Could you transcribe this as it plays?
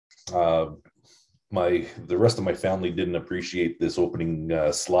Uh, the rest of my family didn't appreciate this opening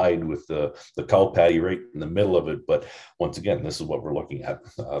slide with the cow patty right in the middle of it. But once again, this is what we're looking at.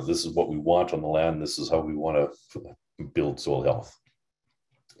 This is what we want on the land. This is how we want to build soil health.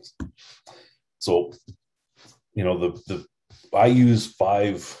 So, I use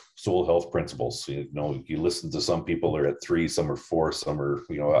 5 soil health principles. You listen to some people are at 3, some are 4, some are,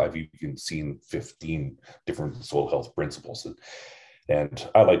 I've even seen 15 different soil health principles. And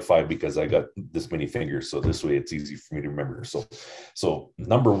I like 5 because I got this many fingers. So this way it's easy for me to remember. So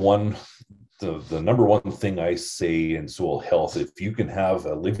number one, the number one thing I say in soil health, if you can have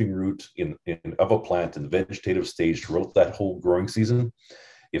a living root of a plant in the vegetative stage throughout that whole growing season,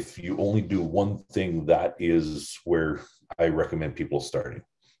 if you only do one thing, that is where I recommend people starting.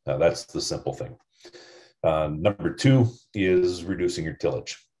 That's the simple thing. Number 2 is reducing your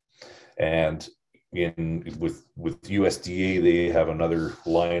tillage. And with USDA, they have another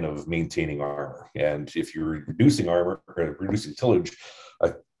line of maintaining armor. And if you're reducing reducing tillage,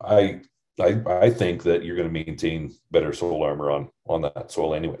 I think that you're going to maintain better soil armor on that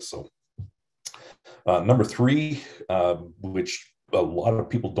soil anyway. So number 3, which a lot of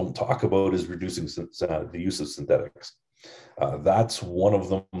people don't talk about, is reducing the use of synthetics. That's one of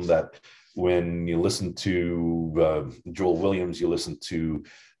them that when you listen to Joel Williams, you listen to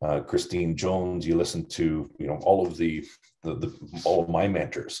Christine Jones, you listen to all of my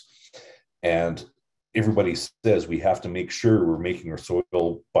mentors, and everybody says we have to make sure we're making our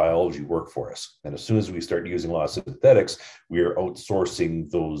soil biology work for us. And as soon as we start using a lot of synthetics, we are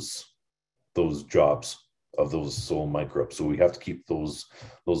outsourcing those jobs of those soil microbes. So we have to keep those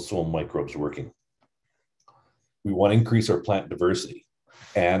soil microbes working. We want to increase our plant diversity.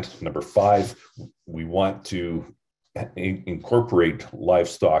 And number 5, we want to incorporate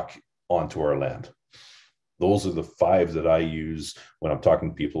livestock onto our land. Those are the 5 that I use when I'm talking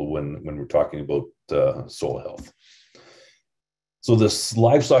to people when we're talking about soil health. So this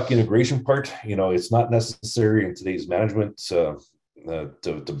livestock integration part, it's not necessary in today's management to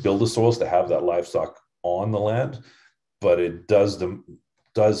build the soils to have that livestock on the land, but it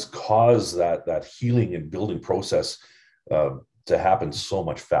does cause that healing and building process to happen so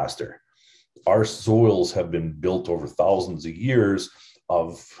much faster. Our soils have been built over thousands of years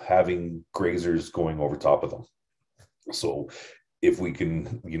of having grazers going over top of them. So if we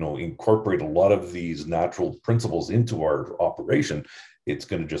can, incorporate a lot of these natural principles into our operation, it's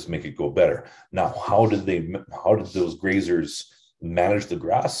going to just make it go better. Now, how did those grazers manage the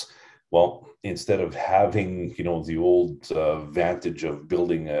grass? Well, instead of having, the old vantage of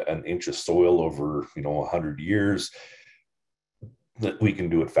building an inch of soil over, 100 years, that we can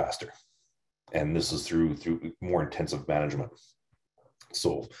do it faster. And this is through more intensive management.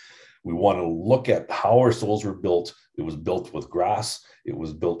 So we want to look at how our soils were built. It was built with grass. It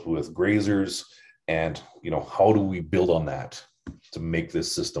was built with grazers. And, how do we build on that to make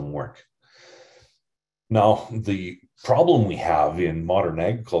this system work? Now, the problem we have in modern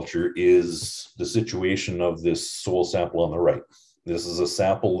agriculture is the situation of this soil sample on the right. This is a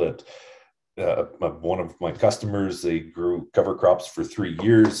sample that one of my customers, they grew cover crops for 3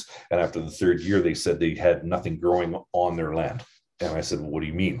 years. And after the 3rd year, they said they had nothing growing on their land. And I said, well, what do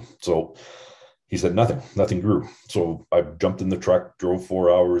you mean? So he said, nothing grew. So I jumped in the truck, drove 4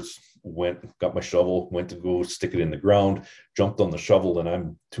 hours, got my shovel, went to go stick it in the ground, jumped on the shovel, and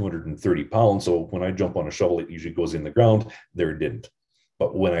I'm 230 pounds. So when I jump on a shovel, it usually goes in the ground. There it didn't.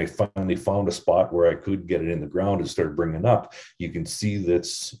 But when I finally found a spot where I could get it in the ground and started bringing up, you can see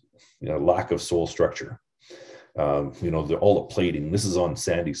that's lack of soil structure. All the plating. This is on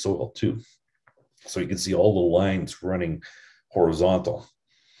sandy soil too. So you can see all the lines running horizontal.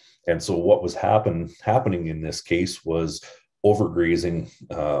 And so what was happening in this case was overgrazing,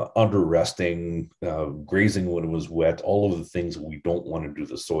 under resting, grazing when it was wet, all of the things that we don't want to do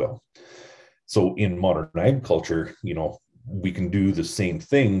to the soil. So in modern agriculture, we can do the same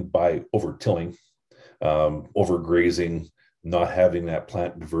thing by over-tilling, overgrazing, not having that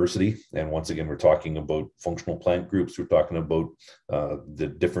plant diversity. And once again, we're talking about functional plant groups. We're talking about the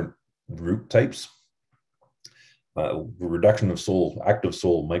different root types, reduction of active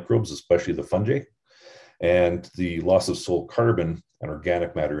soil microbes, especially the fungi, and the loss of soil carbon and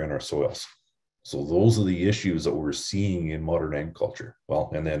organic matter in our soils. So those are the issues that we're seeing in modern agriculture.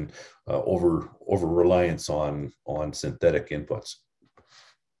 Well, and then over reliance on synthetic inputs.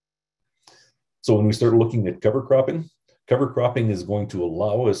 So when we start looking at cover cropping is going to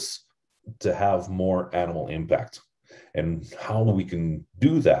allow us to have more animal impact. And how we can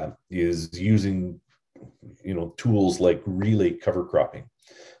do that is using tools like relay cover cropping.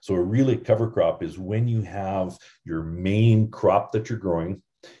 So a relay cover crop is when you have your main crop that you're growing,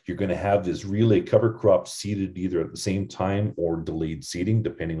 You're going to have this relay cover crop seeded either at the same time or delayed seeding,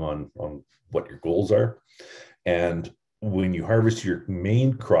 depending on what your goals are. And when you harvest your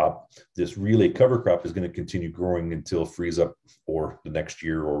main crop, this relay cover crop is going to continue growing until freeze up or the next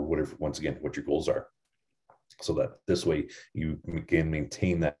year or whatever, once again, what your goals are. So that this way you can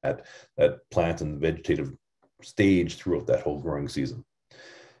maintain that plant and vegetative stage throughout that whole growing season.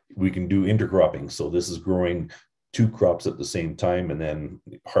 We can do intercropping. So this is growing 2 crops at the same time and then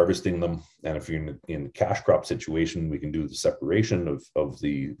harvesting them. And if you're in a cash crop situation, we can do the separation of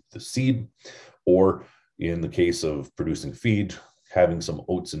the seed, or in the case of producing feed, having some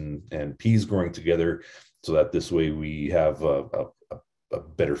oats and peas growing together, so that this way we have a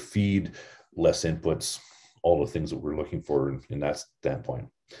better feed, less inputs, all the things that we're looking for in that standpoint.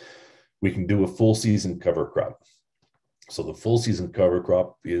 We can do a full season cover crop. So the full season cover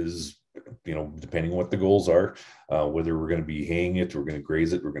crop is, depending on what the goals are, whether we're going to be haying it, we're going to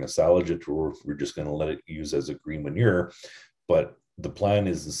graze it, we're going to silage it, or we're just going to let it use as a green manure. But the plan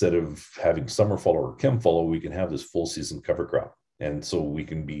is, instead of having summer fallow or chem fallow, we can have this full season cover crop. And so we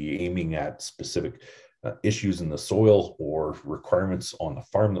can be aiming at specific issues in the soil or requirements on the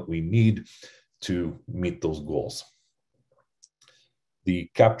farm that we need to meet those goals.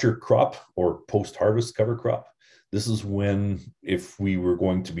 The capture crop or post-harvest cover crop, this is when, if we were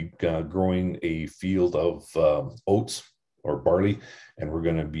going to be growing a field of oats or barley, and we're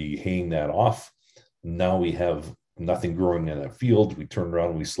going to be haying that off, now we have nothing growing in that field. We turn around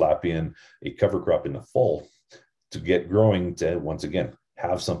and we slap in a cover crop in the fall to get growing, to once again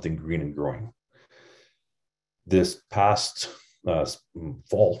have something green and growing. This past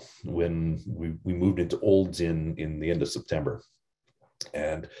fall, when we moved into olds in the end of September,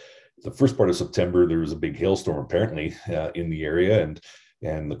 and the first part of September, there was a big hailstorm apparently in the area,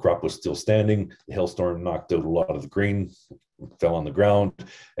 and the crop was still standing. The hailstorm knocked out a lot of the grain, fell on the ground.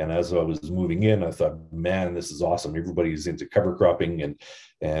 And as I was moving in, I thought, man, this is awesome. Everybody's into cover cropping,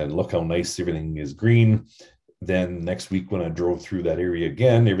 and look how nice everything is green. Then next week, when I drove through that area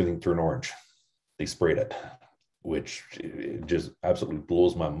again, everything turned orange. They sprayed it, which it just absolutely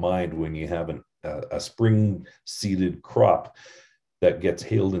blows my mind when you have a spring seeded crop that gets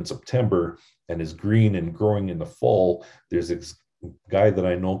hailed in September and is green and growing in the fall. There's this guy that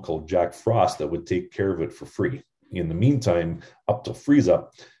I know called Jack Frost that would take care of it for free. In the meantime, up to freeze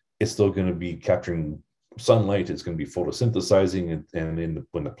up, it's still going to be capturing sunlight. It's going to be photosynthesizing, and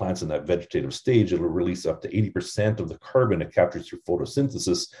when the plant's in that vegetative stage, it'll release up to 80% of the carbon it captures through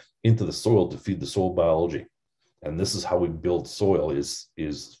photosynthesis into the soil to feed the soil biology. And this is how we build soil, is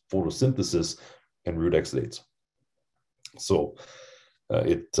photosynthesis and root exudates. So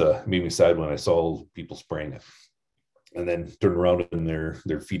it made me sad when I saw people spraying it, and then turn around and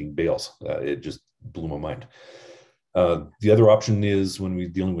they're feeding bales. It just blew my mind. The other option is, when we're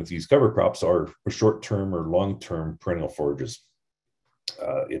dealing with these cover crops, are short-term or long-term perennial forages.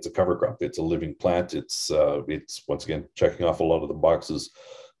 It's a cover crop. It's a living plant. It's once again checking off a lot of the boxes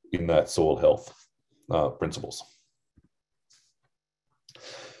in that soil health principles.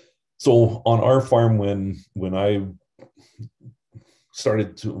 So on our farm, when I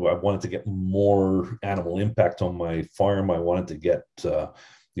I wanted to get more animal impact on my farm. I wanted to get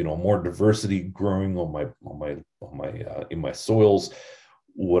more diversity growing in my soils.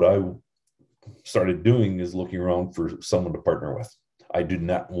 What I started doing is looking around for someone to partner with. I do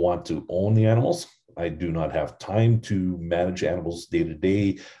not want to own the animals. I do not have time to manage animals day to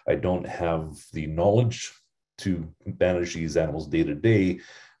day. I don't have the knowledge to manage these animals day to day.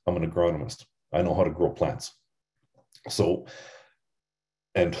 I'm an agronomist. I know how to grow plants. So,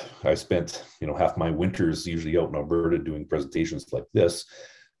 and I spent, half my winters usually out in Alberta doing presentations like this.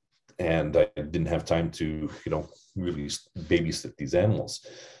 And I didn't have time to, really babysit these animals.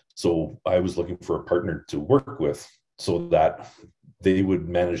 So I was looking for a partner to work with, so that they would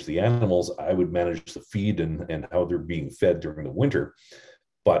manage the animals. I would manage the feed and how they're being fed during the winter.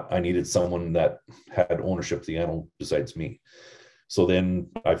 But I needed someone that had ownership of the animal besides me. So then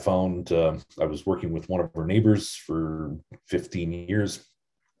I found, I was working with one of our neighbors for 15 years.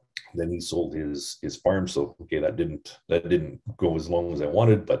 Then he sold his farm. So, okay, that didn't go as long as I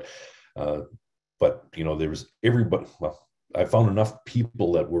wanted, but there was everybody. Well, I found enough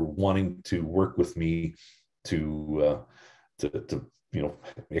people that were wanting to work with me to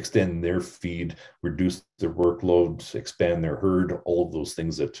extend their feed, reduce their workload, expand their herd, all of those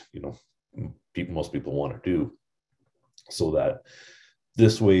things that, most people want to do. So that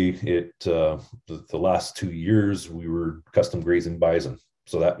this way, the last 2 years, we were custom grazing bison.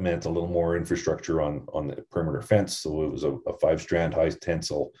 So that meant a little more infrastructure on the perimeter fence. So it was a 5-strand high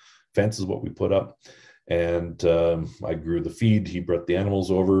tensile fence is what we put up. And I grew the feed. He brought the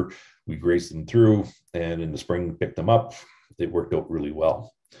animals over. We grazed them through, and in the spring picked them up. It worked out really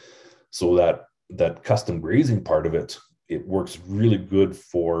well. So that custom grazing part of it, it works really good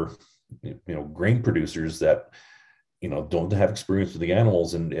for grain producers that don't have experience with the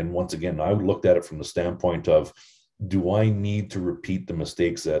animals. And once again, I looked at it from the standpoint of, do I need to repeat the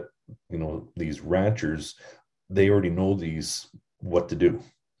mistakes that these ranchers, they already know what to do.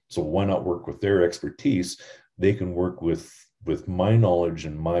 So why not work with their expertise? They can work with my knowledge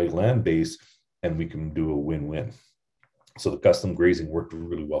and my land base, and we can do a win-win. So the custom grazing worked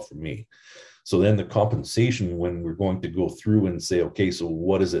really well for me. So then the compensation, when we're going to go through and say, okay, so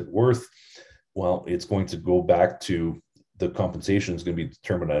what is it worth? Well, it's going to go back to, the compensation is going to be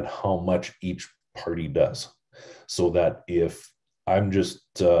determined on how much each party does. So that if I'm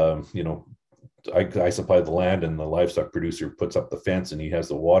just, I supply the land and the livestock producer puts up the fence and he has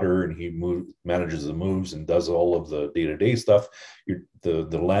the water and he manages the moves and does all of the day-to-day stuff,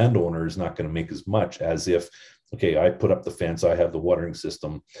 the landowner is not going to make as much as if, okay, I put up the fence, I have the watering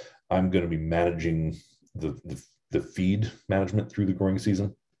system, I'm going to be managing the feed management through the growing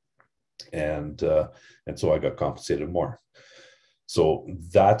season. And so I got compensated more. So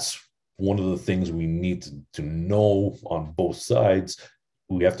that's one of the things we need to know on both sides.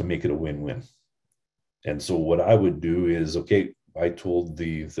 We have to make it a win-win. And so what I would do is, okay, I told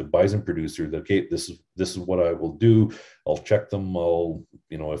the bison producer that, okay, this is what I will do. I'll check them.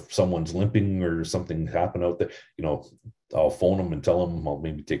 If someone's limping or something happened out there, I'll phone them and tell them. I'll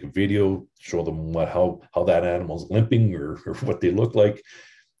maybe take a video, show them how that animal's limping or what they look like,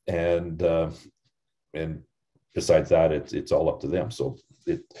 and besides that, it's all up to them. So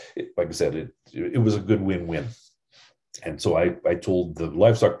it like I said, it was a good win-win. And so I told the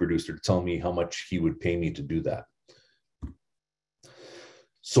livestock producer to tell me how much he would pay me to do that.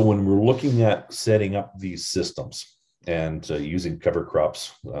 So when we're looking at setting up these systems and using cover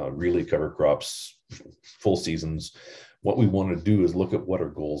crops, relay cover crops, full seasons, what we want to do is look at what our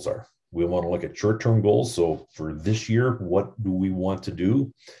goals are. We want to look at short-term goals. So for this year, what do we want to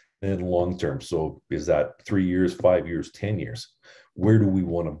do? And long-term. So is that 3 years, 5 years, 10 years? Where do we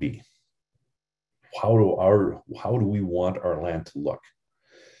want to be? How do we want our land to look?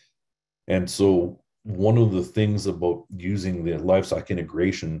 And so one of the things about using the livestock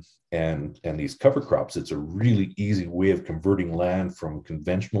integration and these cover crops, it's a really easy way of converting land from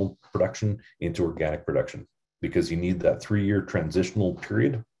conventional production into organic production, because you need that 3-year transitional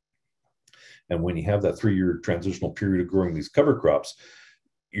period. And when you have that 3-year transitional period of growing these cover crops,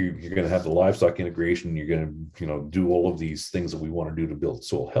 you're going to have the livestock integration. You're going to, do all of these things that we want to do to build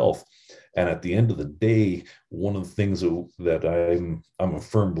soil health. And at the end of the day, one of the things that I'm a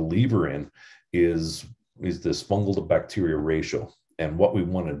firm believer in is this fungal to bacteria ratio. And what we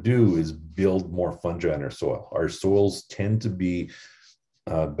want to do is build more fungi in our soil. Our soils tend to be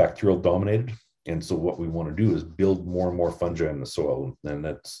bacterial dominated. And so what we want to do is build more and more fungi in the soil. And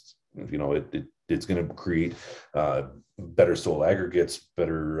that's, it's going to create better soil aggregates,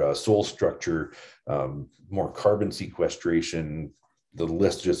 better soil structure, more carbon sequestration. The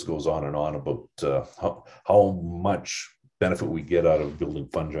list just goes on and on about how much benefit we get out of building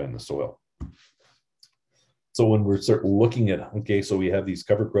fungi in the soil. So when we're start looking at, okay, so we have these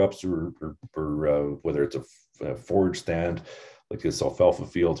cover crops or whether it's a forage stand like this alfalfa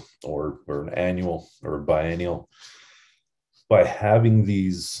field or an annual or a biennial, by having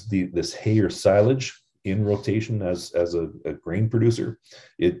this hay or silage in rotation as a grain producer,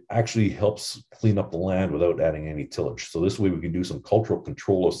 it actually helps clean up the land without adding any tillage. So this way we can do some cultural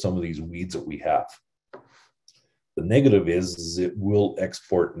control of some of these weeds that we have. The negative is it will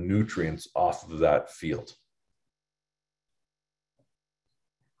export nutrients off of that field.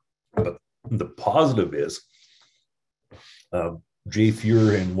 But the positive is, Jay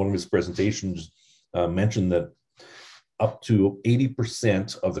Fuhrer in one of his presentations mentioned that up to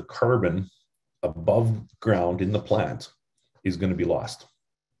 80% of the carbon above ground in the plant is going to be lost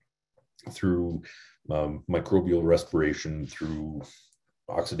through microbial respiration, through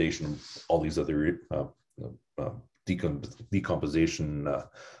oxidation, all these other decomposition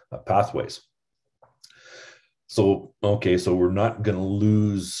pathways. So, okay, so we're not going to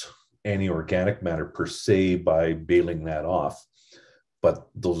lose any organic matter per se by baling that off, but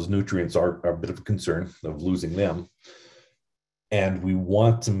those nutrients are a bit of a concern of losing them. And we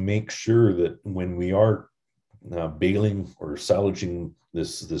want to make sure that when we are baling or silaging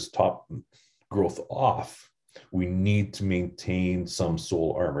this top growth off, we need to maintain some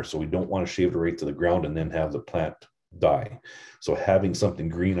soil armor. So we don't want to shave it right to the ground and then have the plant die. So having something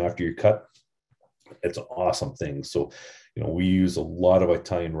green after you cut It's an awesome thing. So, we use a lot of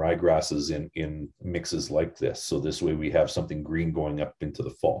Italian ryegrasses in mixes like this. So this way we have something green going up into the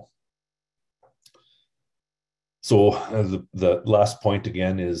fall. So the last point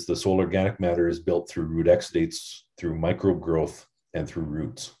again is the soil organic matter is built through root exudates, through microbe growth, and through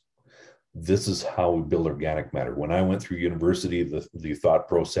roots. This is how we build organic matter. When I went through university, the thought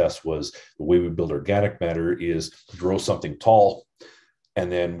process was the way we build organic matter is grow something tall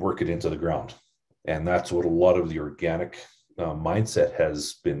and then work it into the ground. And that's what a lot of the organic mindset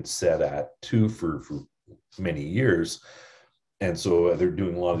has been set at too for many years. And so they're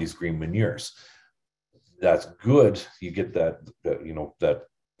doing a lot of these green manures. That's good. You get that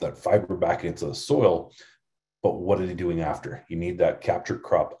fiber back into the soil. But what are they doing after? You need that capture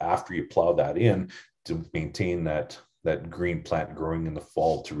crop after you plow that in to maintain that green plant growing in the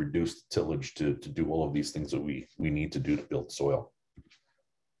fall, to reduce the tillage, to do all of these things that we need to do to build soil.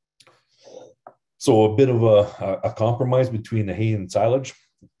 So a bit of a compromise between the hay and silage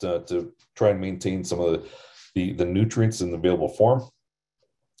to try and maintain some of the nutrients in the available form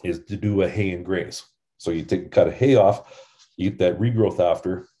is to do a hay and graze. So you cut a hay off, you get that regrowth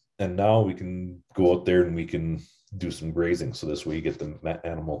after, and now we can go out there and we can do some grazing. So this way you get the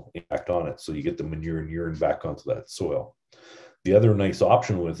animal impact on it. So you get the manure and urine back onto that soil. The other nice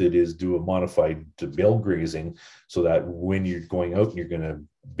option with it is do a modified bale grazing, so that when you're going out and you're going to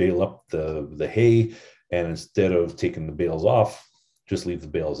bale up the hay, and instead of taking the bales off, just leave the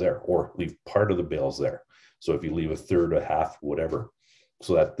bales there, or leave part of the bales there. So if you leave a third, a half, whatever,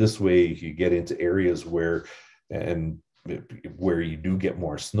 so that this way you get into areas where you do get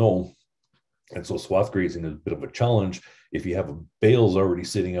more snow. And so swath grazing is a bit of a challenge. If you have bales already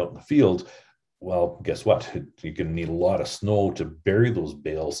sitting out in the field, well, guess what? You're going to need a lot of snow to bury those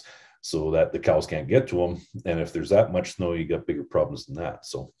bales so that the cows can't get to them. And if there's that much snow, you got bigger problems than that.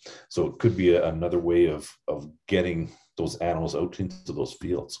 So it could be another way of getting those animals out into those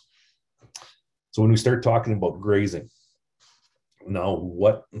fields. So when we start talking about grazing, now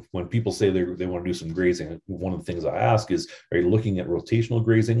when people say they want to do some grazing, one of the things I ask is, are you looking at rotational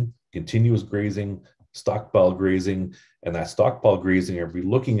grazing, continuous grazing, stockpile grazing? And that stockpile grazing, are we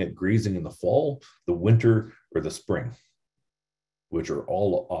looking at grazing in the fall, the winter, or the spring, which are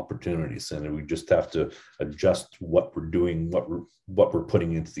all opportunities. And we just have to adjust what we're doing, what we're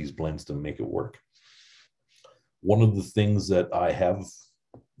putting into these blends to make it work. One of the things that I have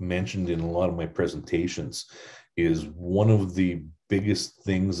mentioned in a lot of my presentations is one of the biggest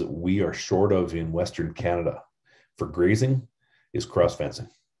things that we are short of in Western Canada for grazing is cross fencing.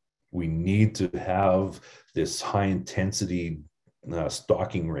 We need to have this high intensity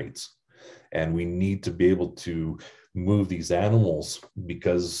stalking rates, and we need to be able to move these animals,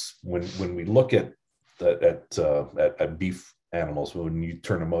 because when we look at beef animals, when you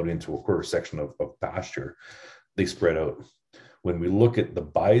turn them out into a quarter section of pasture, they spread out. When we look at the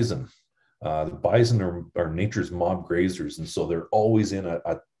bison are nature's mob grazers, and so they're always in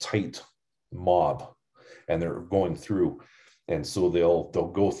a tight mob, and they're going through, and so they'll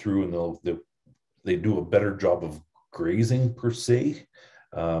go through and they do a better job of grazing per se,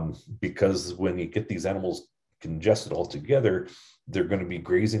 because when you get these animals congested all together, they're going to be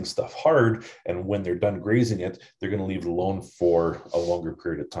grazing stuff hard, and when they're done grazing it, they're going to leave it alone for a longer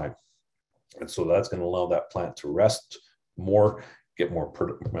period of time, and so that's going to allow that plant to rest more, get more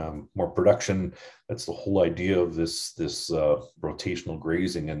production. That's the whole idea of this rotational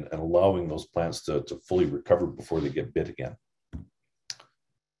grazing, and allowing those plants to fully recover before they get bit again.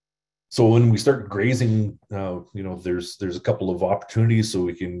 So when we start grazing, there's a couple of opportunities. So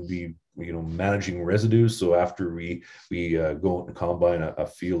we can be managing residues. So after we go out and combine a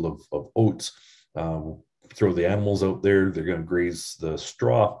field of oats, throw the animals out there, they're going to graze the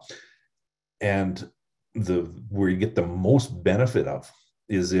straw, and where you get the most benefit of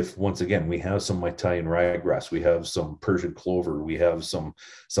is if, once again, we have some Italian ryegrass, we have some Persian clover, we have some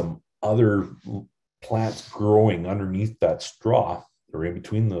other plants growing underneath that straw or in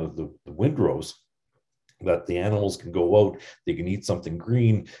between the windrows, that the animals can go out, they can eat something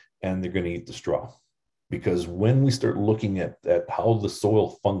green, and they're going to eat the straw. Because when we start looking at how the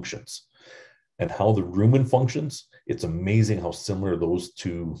soil functions and how the rumen functions, it's amazing how similar those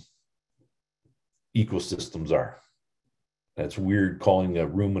two ecosystems are. It's weird calling a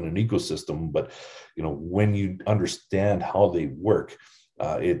rumen an ecosystem, but when you understand how they work,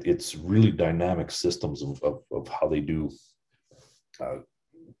 it's really dynamic systems of how they do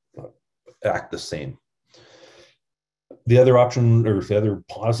act the same. The other option, or the other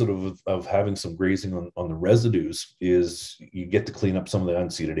positive of having some grazing on the residues, is you get to clean up some of the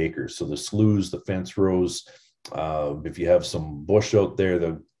unseeded acres. So the sloughs, the fence rows, if you have some bush out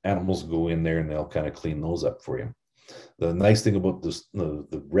there, animals go in there and they'll kind of clean those up for you. The nice thing about this,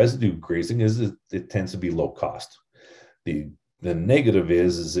 the residue grazing is it tends to be low cost. The negative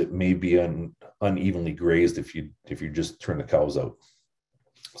is it may be unevenly grazed if you just turn the cows out.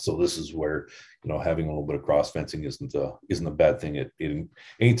 So this is where, having a little bit of cross fencing isn't a bad thing.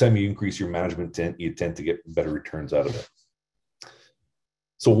 Anytime you increase your management tent, you tend to get better returns out of it.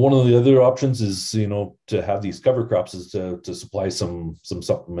 So one of the other options is, to have these cover crops is to supply some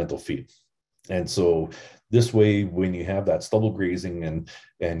supplemental feed. And so this way, when you have that stubble grazing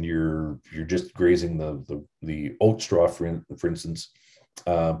and you're just grazing the oat straw, for instance,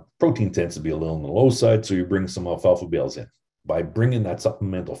 protein tends to be a little on the low side. So you bring some alfalfa bales in. By bringing that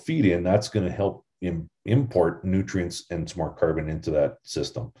supplemental feed in, that's going to help import nutrients and some more carbon into that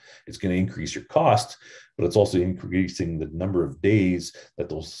system. It's going to increase your cost, but it's also increasing the number of days that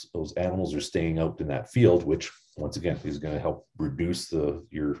those animals are staying out in that field, which once again is going to help reduce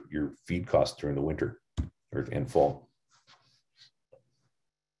your feed costs during the winter and fall.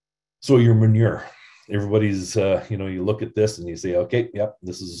 So your manure, everybody's you look at this and you say, okay, yep,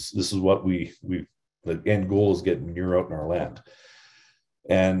 this is what the end goal is getting manure out in our land.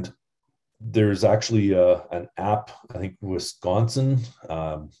 And there's actually an app, I think Wisconsin,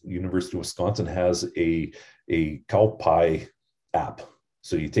 University of Wisconsin has a cow pie app.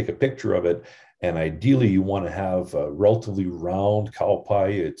 So you take a picture of it, and ideally you want to have a relatively round cow pie.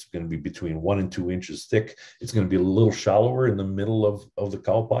 It's going to be between 1 and 2 inches thick. It's going to be a little shallower in the middle of the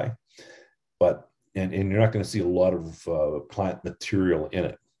cow pie, and you're not going to see a lot of plant material in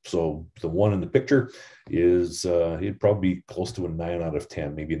it. So the one in the picture is it'd probably be close to a 9 out of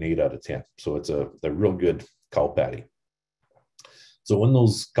 10, maybe an 8 out of 10. So it's a real good cow patty. So when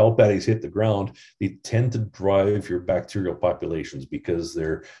those cow patties hit the ground, they tend to drive your bacterial populations because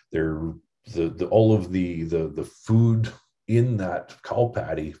all of the food in that cow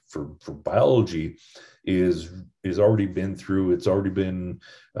patty for biology is already been through. It's already been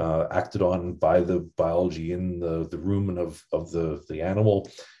acted on by the biology in the rumen of the animal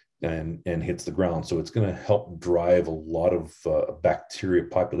and hits the ground. So it's going to help drive a lot of bacteria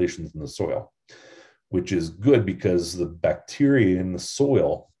populations in the soil, which is good because the bacteria in the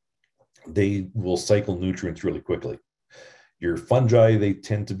soil, they will cycle nutrients really quickly. Your fungi, they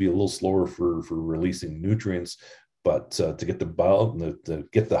tend to be a little slower for releasing nutrients, but to get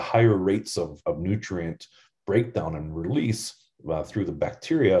the higher rates of nutrient breakdown and release through the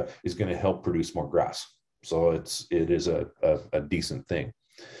bacteria is going to help produce more grass. So it is a decent thing.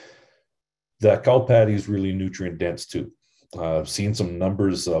 That cow patty is really nutrient dense too. I've seen some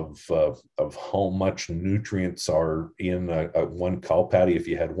numbers of how much nutrients are in a one cow patty. If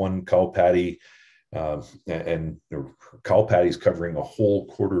you had one cow patty and cow patties covering a whole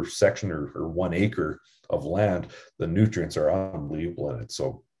quarter section or 1 acre of land, the nutrients are unbelievable in it.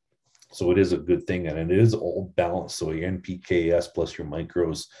 So it is a good thing, and it is all balanced. So your NPKs plus your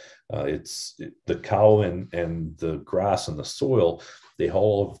micros, the cow and the grass and the soil, they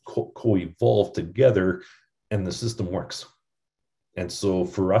all co-evolve together, and the system works. And so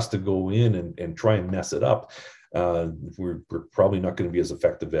for us to go in and try and mess it up, we're probably not going to be as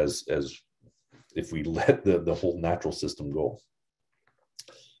effective as if we let the whole natural system go.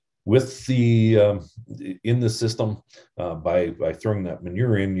 With in the system, by throwing that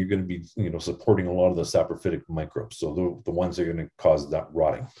manure in, you're going to be supporting a lot of the saprophytic microbes. So the ones that are going to cause that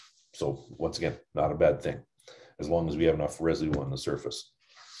rotting. So once again, not a bad thing, as long as we have enough residue on the surface.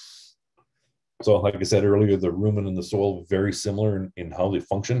 So like I said earlier, the rumen and the soil, very similar in how they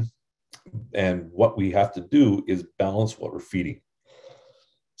function. And what we have to do is balance what we're feeding.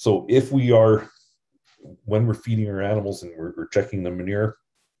 So when we're feeding our animals and we're checking the manure,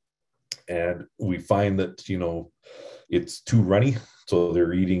 and we find that, it's too runny, so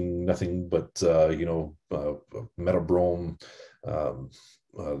they're eating nothing but, metabrome,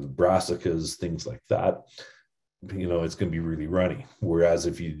 brassicas, things like that, it's going to be really runny. Whereas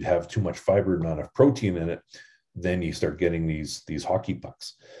if you have too much fiber and not enough protein in it, then you start getting these hockey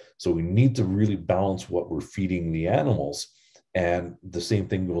pucks. So we need to really balance what we're feeding the animals. And the same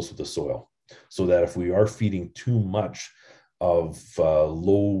thing goes with the soil. So that if we are feeding too much of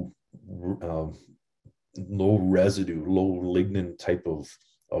low residue, low lignin type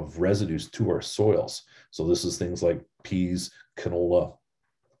of residues to our soils. So this is things like peas, canola,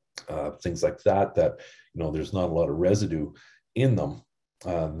 things like that there's not a lot of residue in them,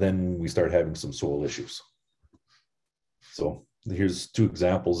 then we start having some soil issues. So here's 2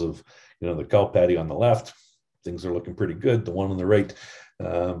 examples of, the cow patty on the left, things are looking pretty good. The one on the right,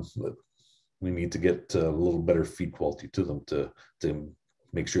 we need to get a little better feed quality to them to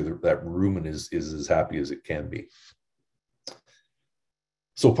make sure that rumen is as happy as it can be.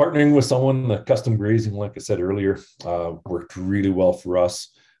 So partnering with someone, the custom grazing, like I said earlier, worked really well for us.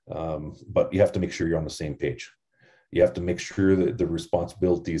 But you have to make sure you're on the same page. You have to make sure that the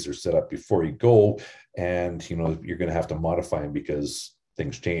responsibilities are set up before you go, and you're going to have to modify them because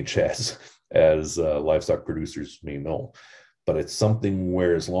things change as livestock producers may know. But it's something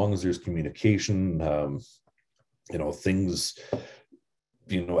where, as long as there's communication, things,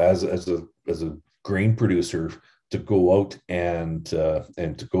 as a grain producer, to go out and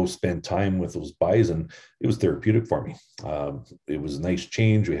to go spend time with those bison, it was therapeutic for me. It was a nice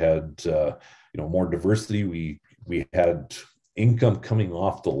change. We had more diversity. We had income coming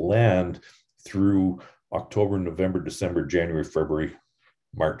off the land through October, November, December, January, February,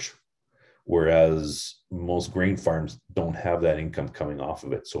 March, whereas most grain farms don't have that income coming off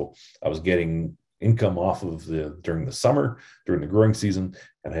of it. So I was getting income off of during the summer, during the growing season,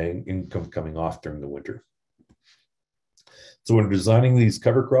 and I had income coming off during the winter. So when designing these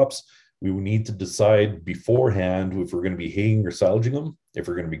cover crops, we need to decide beforehand if we're going to be haying or silaging them, if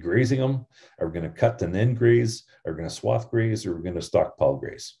we're going to be grazing them, are we going to cut and then graze, are we going to swath graze, or are we going to stockpile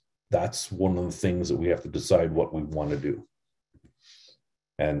graze? That's one of the things that we have to decide what we want to do.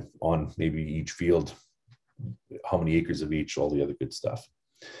 And on maybe each field, how many acres of each, all the other good stuff.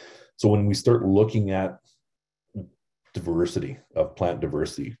 So when we start looking at diversity, of plant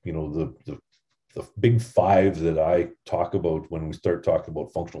diversity, the big five that I talk about when we start talking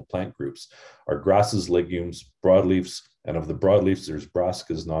about functional plant groups are grasses, legumes, broadleafs, and of the broadleafs, there's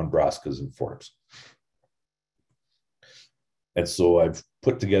brassicas, non-brassicas, and forbs. And so I've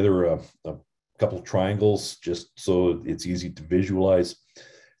put together a couple of triangles just so it's easy to visualize.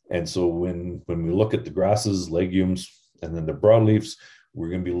 And so when we look at the grasses, legumes, and then the broadleafs, we're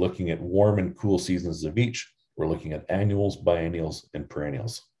going to be looking at warm and cool seasons of each. We're looking at annuals, biennials, and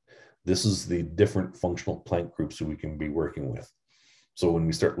perennials. This is the different functional plant groups that we can be working with. So when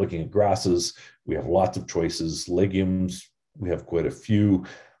we start looking at grasses, we have lots of choices. Legumes, we have quite a few.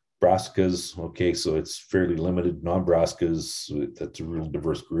 Brassicas, okay, so it's fairly limited. Non-brassicas, that's a real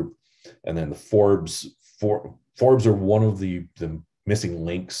diverse group. And then the forbs. Forbs are one of the missing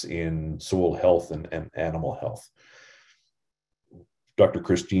links in soil health and animal health. Dr.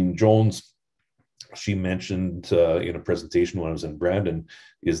 Christine Jones, she mentioned in a presentation when I was in Brandon,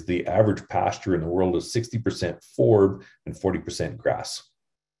 is the average pasture in the world is 60% forb and 40% grass,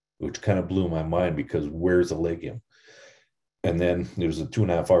 which kind of blew my mind because where's a legume? And then there was a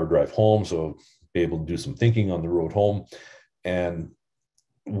 2.5-hour drive home, so be able to do some thinking on the road home. And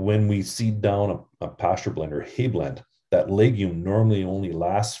when we seed down a pasture blend or hay blend, that legume normally only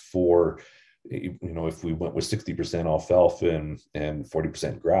lasts for, if we went with 60% alfalfa and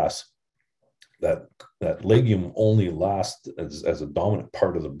 40% grass, that legume only lasts as a dominant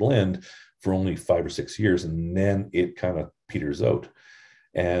part of the blend for only 5 or 6 years, and then it kind of peters out.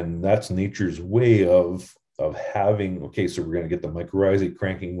 And that's nature's way of having, okay, so we're going to get the mycorrhizae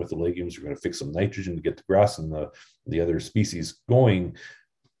cranking with the legumes, we're going to fix some nitrogen to get the grass and the other species going.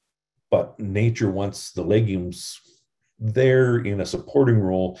 But nature wants the legumes there in a supporting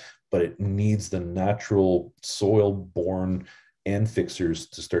role, but it needs the natural soil-borne end fixers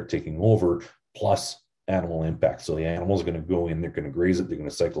to start taking over, plus animal impact. So the animals are going to go in, they're going to graze it, they're going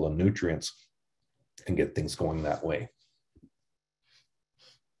to cycle the nutrients and get things going that way.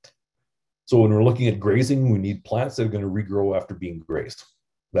 So when we're looking at grazing, we need plants that are going to regrow after being grazed.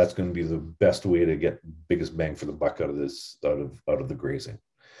 That's going to be the best way to get biggest bang for the buck out of this, out of the grazing.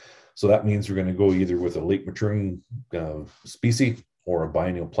 So that means we're going to go either with a late maturing species or a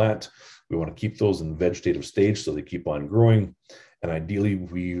biennial plant. We want to keep those in the vegetative stage so they keep on growing. And ideally,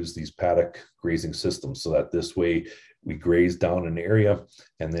 we use these paddock grazing systems so that this way we graze down an area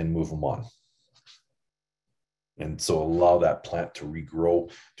and then move them on. And so allow that plant to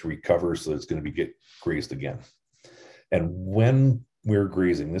regrow, to recover, so it's going to get grazed again. And when we're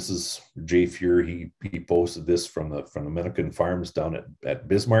grazing, this is Jay Fuhr, he posted this from the Menokin Farms down at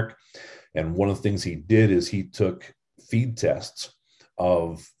Bismarck. And one of the things he did is he took feed tests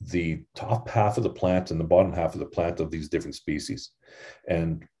of the top half of the plant and the bottom half of the plant of these different species,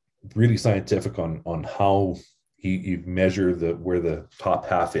 and really scientific on how you measure where the top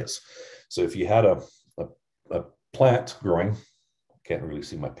half is. So if you had a plant growing, can't really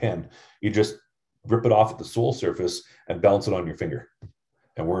see my pen, you just rip it off at the soil surface and bounce it on your finger.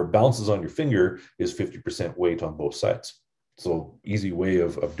 And where it bounces on your finger is 50% weight on both sides. So easy way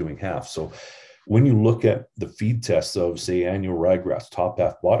of doing half. So when you look at the feed tests of, say, annual ryegrass, top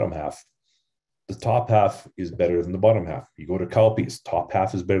half, bottom half, the top half is better than the bottom half. You go to cowpeas, top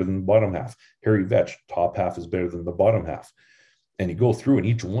half is better than the bottom half. Hairy vetch, top half is better than the bottom half. And you go through, and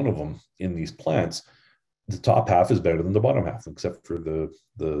each one of them in these plants, The top half is better than the bottom half, except for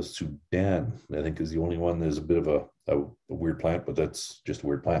the Sudan, I think, is the only one that is a bit of a weird plant, but that's just a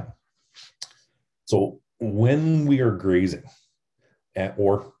weird plant. So when we are grazing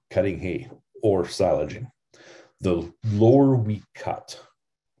or cutting hay or silaging, the lower we cut,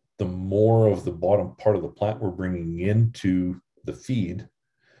 the more of the bottom part of the plant we're bringing into the feed.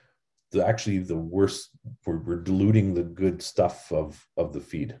 Actually, the worse, we're diluting the good stuff of the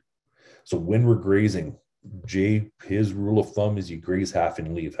feed. So when we're grazing, his rule of thumb is you graze half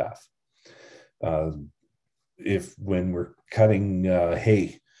and leave half. If when we're cutting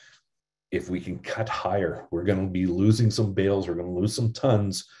hay, if we can cut higher, we're going to be losing some bales, we're going to lose some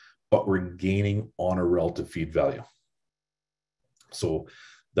tons, but we're gaining on a relative feed value. So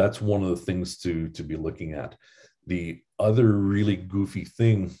that's one of the things to be looking at. The other really goofy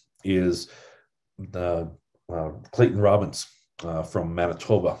thing is Clayton Robbins from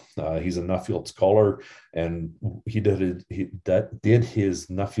Manitoba. He's a Nuffield scholar, and he did his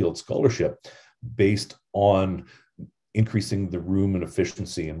Nuffield scholarship based on increasing the rumen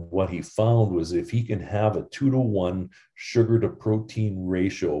efficiency. And what he found was if he can have a 2-to-1 sugar to protein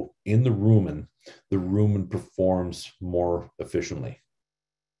ratio in the rumen performs more efficiently.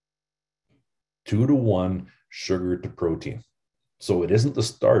 2-to-1 sugar to protein. So it isn't the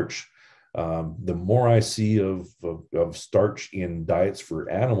starch. The more I see of starch in diets for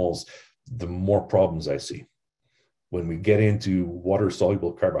animals, the more problems I see. When we get into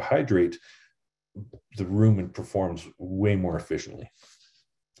water-soluble carbohydrate, the rumen performs way more efficiently.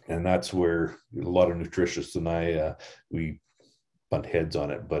 And that's where a lot of nutritionists and I, we butt heads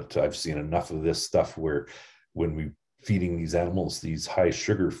on it. But I've seen enough of this stuff where when we feeding these animals these high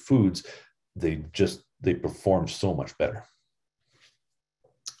sugar foods, they perform so much better.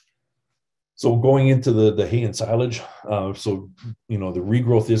 So going into the hay and silage, so the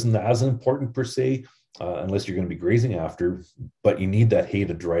regrowth isn't as important per se, unless you're going to be grazing after, but you need that hay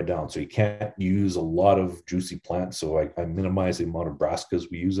to dry down. So you can't use a lot of juicy plants. So I minimize the amount of brassicas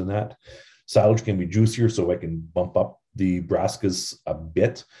we use in that. Silage can be juicier, so I can bump up the brassicas a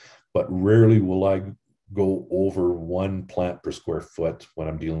bit, but rarely will I go over 1 plant per square foot when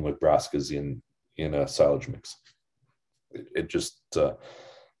I'm dealing with brassicas in a silage mix. It just,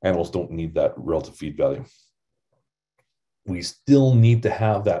 animals don't need that relative feed value. We still need to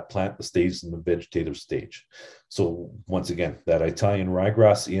have that plant that stays in the vegetative stage. So once again, that Italian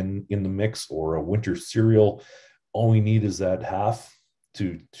ryegrass in the mix or a winter cereal, all we need is that 1/2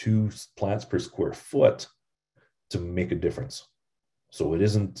 to 2 plants per square foot to make a difference. So it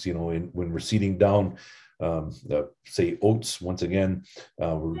isn't, when we're seeding down, say oats, once again,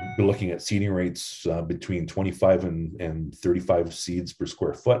 we're looking at seeding rates between 25 and 35 seeds per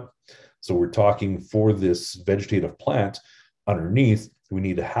square foot. So we're talking for this vegetative plant underneath, we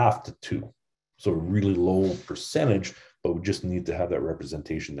need 1/2 to 2. So a really low percentage, but we just need to have that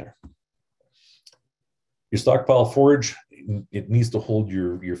representation there. Your stockpile forage, it needs to hold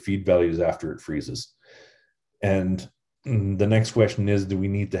your feed values after it freezes. And the next question is, do we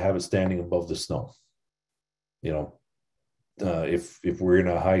need to have it standing above the snow? If we're in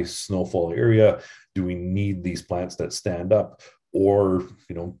a high snowfall area, do we need these plants that stand up, or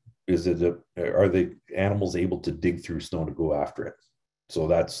are the animals able to dig through snow to go after it? So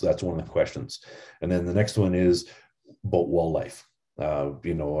that's one of the questions. And then the next one is about wildlife.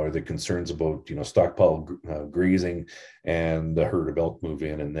 Are there concerns about stockpile grazing and the herd of elk move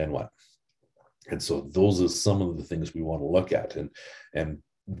in, and then what? And so those are some of the things we want to look at. And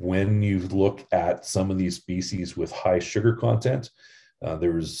when you look at some of these species with high sugar content,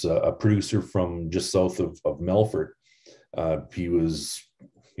 there was a producer from just south of Melfort. He was,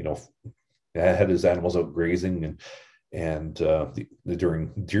 had his animals out grazing, and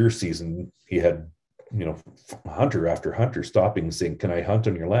during deer season, he had, hunter after hunter stopping and saying, "Can I hunt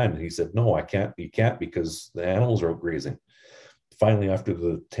on your land?" And he said, "No, I can't. You can't, because the animals are out grazing." Finally, after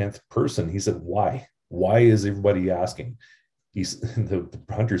the 10th person, he said, "Why? Why is everybody asking?" The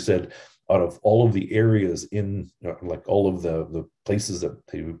hunter said, out of all of the areas in, like all of the places that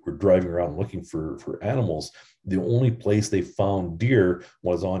they were driving around looking for animals, the only place they found deer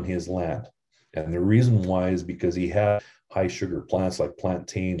was on his land. And the reason why is because he had high sugar plants like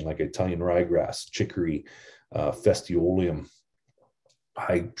plantain, like Italian ryegrass, chicory, festiolium,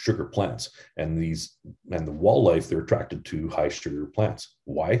 high sugar plants. And the wildlife, they're attracted to high sugar plants.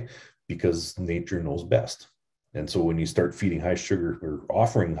 Why? Because nature knows best. And so when you start feeding high sugar or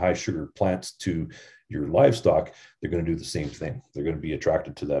offering high sugar plants to your livestock, they're going to do the same thing. They're going to be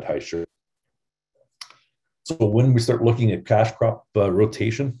attracted to that high sugar. So when we start looking at cash crop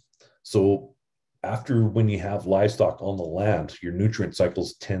rotation, so when you have livestock on the land, your nutrient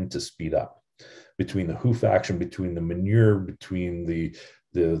cycles tend to speed up. between the hoof action, between the manure, between the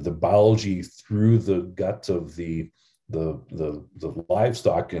biology through the gut of the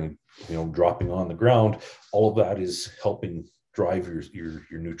livestock and dropping on the ground. All of that is helping drive your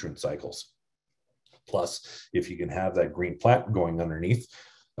nutrient cycles. Plus, if you can have that green plant going underneath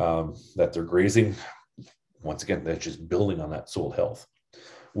that they're grazing, once again, that's just building on that soil health.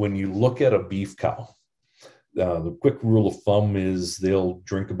 When you look at a beef cow, the quick rule of thumb is they'll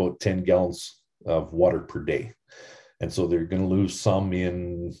drink about 10 gallons of water per day. And so they're going to lose some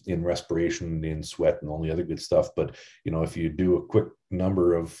in respiration, in sweat, and all the other good stuff. But, if you do a quick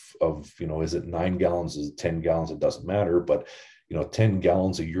number of is it 9 gallons, is it 10 gallons? It doesn't matter. But, 10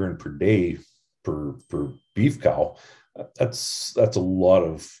 gallons of urine per day per beef cow, that's a lot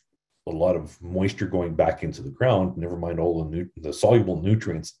of moisture going back into the ground, never mind all the soluble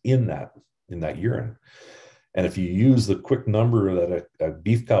nutrients in that urine. And if you use the quick number that a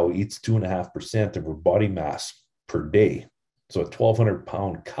beef cow eats 2.5% of her body mass per day, so a 1,200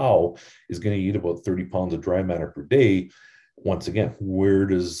 pound cow is going to eat about 30 pounds of dry matter per day. Once again, where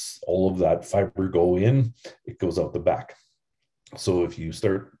does all of that fiber go in? It goes out the back. So if you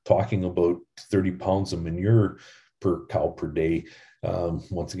start talking about 30 pounds of manure per cow per day,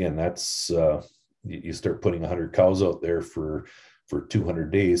 once again, that's you start putting 100 cows out there for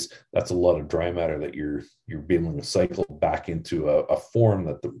 200 days. That's a lot of dry matter that you're being able to cycle back into a form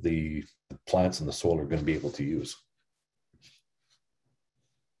that the plants in the soil are going to be able to use.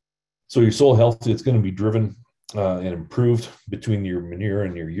 So your soil health, it's going to be driven and improved between your manure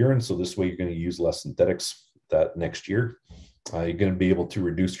and your urine. So this way you're going to use less synthetics that next year. You're going to be able to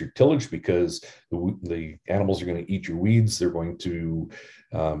reduce your tillage because the animals are going to eat your weeds. They're going to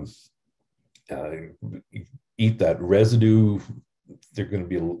eat that residue. They're going to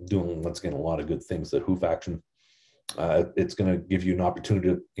be doing, once again, a lot of good things. The hoof action, it's going to give you an opportunity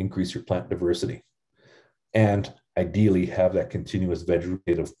to increase your plant diversity and ideally have that continuous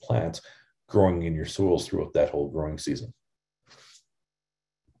vegetative plant growing in your soils throughout that whole growing season.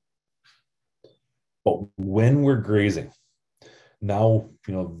 But when we're grazing, now,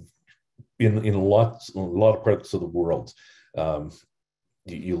 in a lot of parts of the world,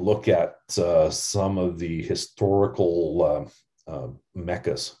 you look at some of the historical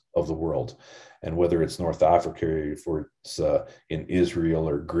meccas of the world, and whether it's North Africa, or it's in Israel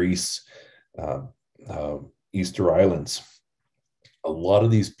or Greece, Easter Islands, a lot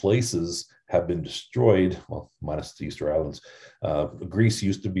of these places have been destroyed. Well, minus the Easter Islands. Greece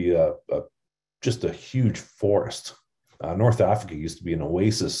used to be just a huge forest. North Africa used to be an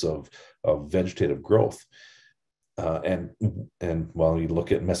oasis of vegetative growth. And while you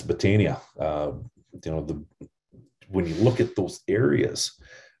look at Mesopotamia, when you look at those areas,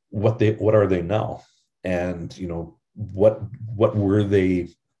 what are they now? And what were they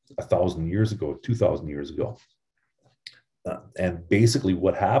 1,000 years ago, 2,000 years ago? And basically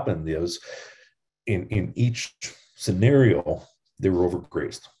what happened is in each scenario, they were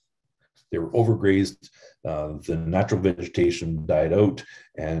overgrazed. The natural vegetation died out,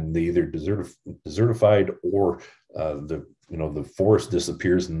 and they either desertified or the forest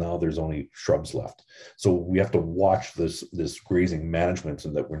disappears, and now there's only shrubs left. So we have to watch this grazing management so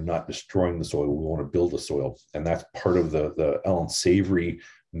that we're not destroying the soil. We want to build the soil, and that's part of the Ellen Savory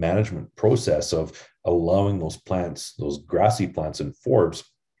management process of allowing those plants, those grassy plants and forbs,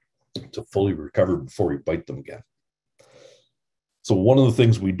 to fully recover before we bite them again. So one of the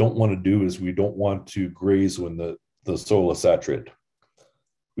things we don't want to do is we don't want to graze when the soil is saturated.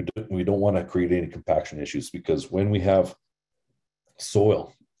 We don't want to create any compaction issues, because when we have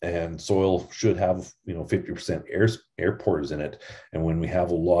soil, and soil should have 50% air pores in it, and when we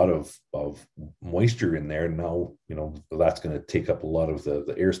have a lot of moisture in there, now that's going to take up a lot of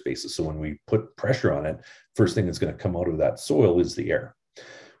the air spaces. So when we put pressure on it, first thing that's going to come out of that soil is the air.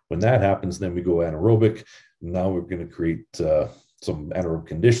 When that happens, then we go anaerobic. Now we're going to create some anaerobic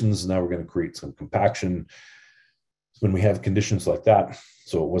conditions. Now we're going to create some compaction. When we have conditions like that,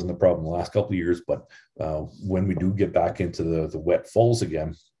 so it wasn't a problem the last couple of years, but when we do get back into the wet falls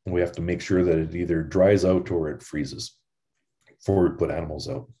again, we have to make sure that it either dries out or it freezes before we put animals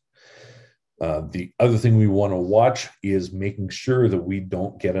out. The other thing we want to watch is making sure that we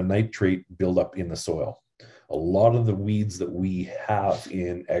don't get a nitrate buildup in the soil. A lot of the weeds that we have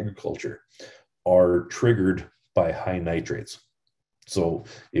in agriculture are triggered by high nitrates. So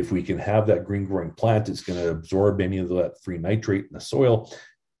if we can have that green growing plant, it's going to absorb any of that free nitrate in the soil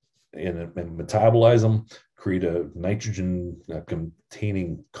and metabolize them, create a nitrogen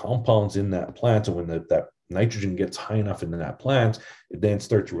containing compounds in that plant. And when that nitrogen gets high enough in that plant, it then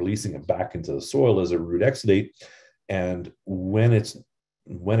starts releasing it back into the soil as a root exudate. And when it's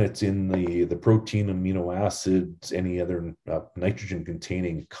when it's in the protein, amino acids, any other nitrogen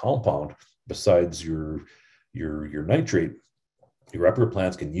containing compound besides your nitrate, your upper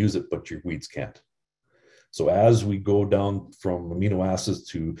plants can use it, but your weeds can't. So as we go down from amino acids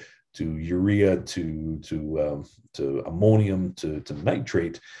to urea to ammonium to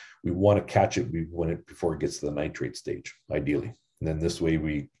nitrate, we want to catch it before it gets to the nitrate stage, ideally. And then this way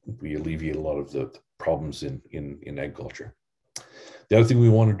we alleviate a lot of the problems in agriculture. The other thing we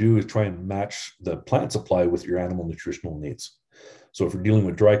want to do is try and match the plant supply with your animal nutritional needs. So if we're dealing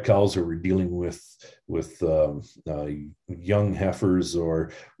with dry cows, or we're dealing with young heifers,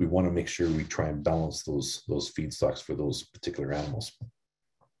 or we want to make sure we try and balance those feedstocks for those particular animals.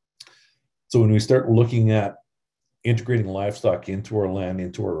 So when we start looking at integrating livestock into our land,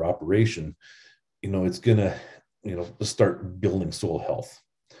 into our operation, it's gonna start building soil health.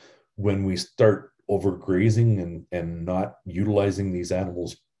 When we start overgrazing and not utilizing these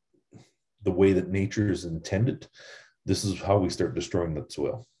animals the way that nature is intended, this is how we start destroying the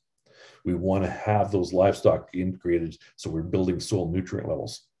soil. We want to have those livestock integrated, so we're building soil nutrient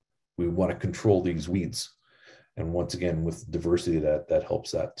levels. We want to control these weeds. And once again, with diversity, that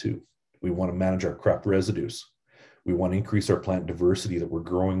helps that too. We want to manage our crop residues. We want to increase our plant diversity that we're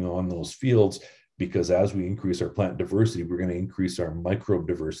growing on those fields, because as we increase our plant diversity, we're going to increase our microbe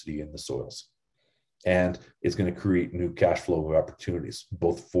diversity in the soils. And it's going to create new cash flow opportunities,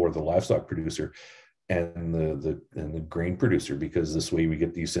 both for the livestock producer and the grain producer, because this way we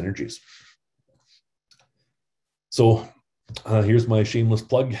get these synergies. So here's my shameless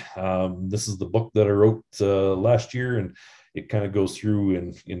plug. This is the book that I wrote last year, and it kind of goes through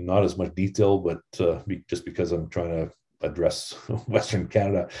in not as much detail, but just because I'm trying to address Western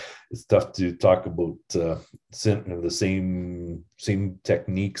Canada, it's tough to talk about the same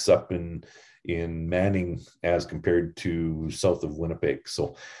techniques up in Manning as compared to south of Winnipeg.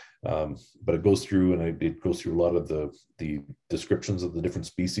 So but it goes through, and it goes through a lot of the descriptions of the different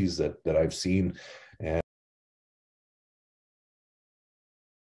species that I've seen,